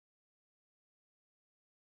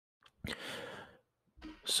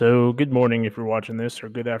So, good morning if you're watching this, or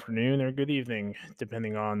good afternoon, or good evening,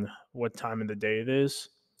 depending on what time of the day it is.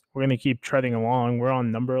 We're going to keep treading along. We're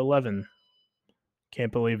on number 11.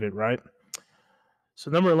 Can't believe it, right? So,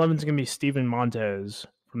 number 11 is going to be Steven Montez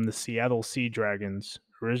from the Seattle Sea Dragons.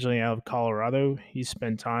 Originally out of Colorado, he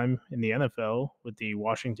spent time in the NFL with the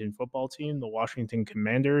Washington football team, the Washington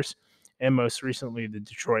Commanders, and most recently the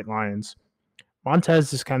Detroit Lions.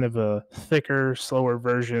 Montez is kind of a thicker, slower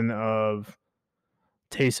version of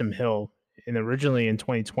Taysom Hill. And originally in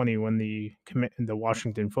 2020, when the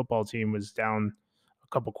Washington football team was down a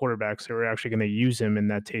couple quarterbacks, they were actually going to use him in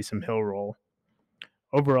that Taysom Hill role.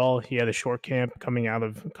 Overall, he had a short camp coming out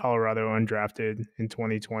of Colorado undrafted in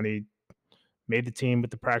 2020. Made the team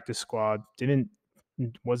with the practice squad. Didn't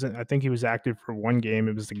wasn't I think he was active for one game.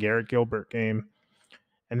 It was the Garrett Gilbert game,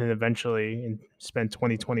 and then eventually spent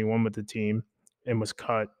 2021 with the team and was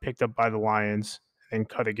cut, picked up by the Lions, and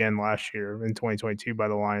cut again last year in 2022 by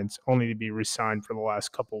the Lions, only to be re-signed for the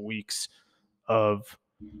last couple weeks of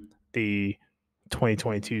the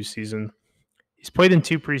 2022 season. He's played in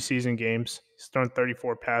two preseason games. He's thrown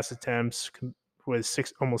 34 pass attempts with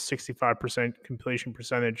almost 65% completion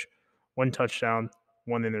percentage, one touchdown,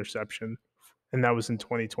 one interception, and that was in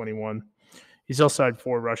 2021. He's also had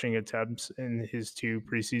four rushing attempts in his two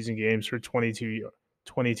preseason games for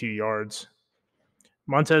 22 yards.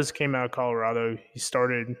 Montez came out of Colorado. He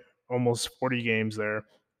started almost 40 games there,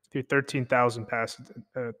 threw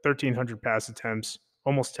 1,300 pass attempts,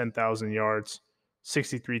 almost 10,000 yards,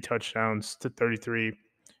 63 touchdowns to 33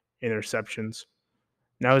 interceptions.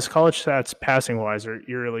 Now, his college stats passing wise are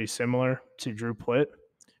eerily similar to Drew Plitt,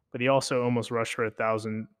 but he also almost rushed for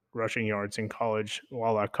 1,000 rushing yards in college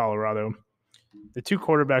while at Colorado. The two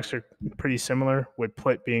quarterbacks are pretty similar, with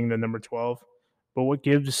Plitt being the number 12. But what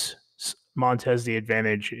gives Montez the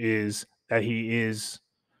advantage is that he is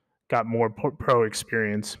got more pro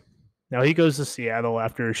experience. Now he goes to Seattle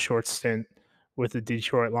after a short stint with the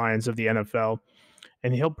Detroit Lions of the NFL,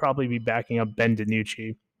 and he'll probably be backing up Ben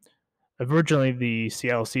DiNucci. Originally, the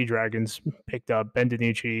Seattle Sea Dragons picked up Ben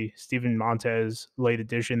DiNucci, Steven Montez, late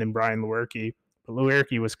addition, and Brian Lewerke. But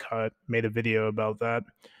Lewerke was cut, made a video about that,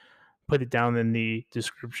 put it down in the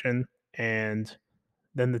description, and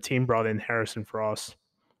then the team brought in Harrison Frost.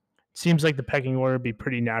 Seems like the pecking order would be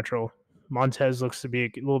pretty natural. Montez looks to be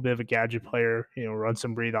a little bit of a gadget player, run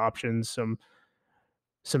some read options, some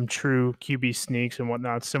true QB sneaks and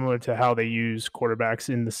whatnot, similar to how they use quarterbacks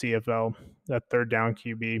in the CFL, that third down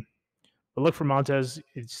QB. But look for Montez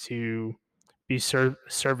to be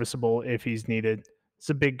serviceable if he's needed. He's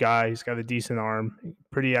a big guy. He's got a decent arm,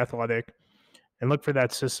 pretty athletic, and look for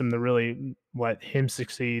that system to really let him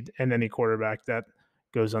succeed and any quarterback that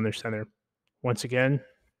goes under center. Once again,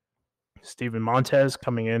 Steven Montez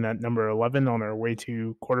coming in at number 11 on our way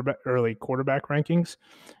to early quarterback rankings,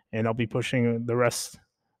 and I'll be pushing the rest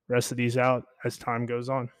of these out as time goes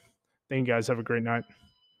on. Thank you guys. Have a great night.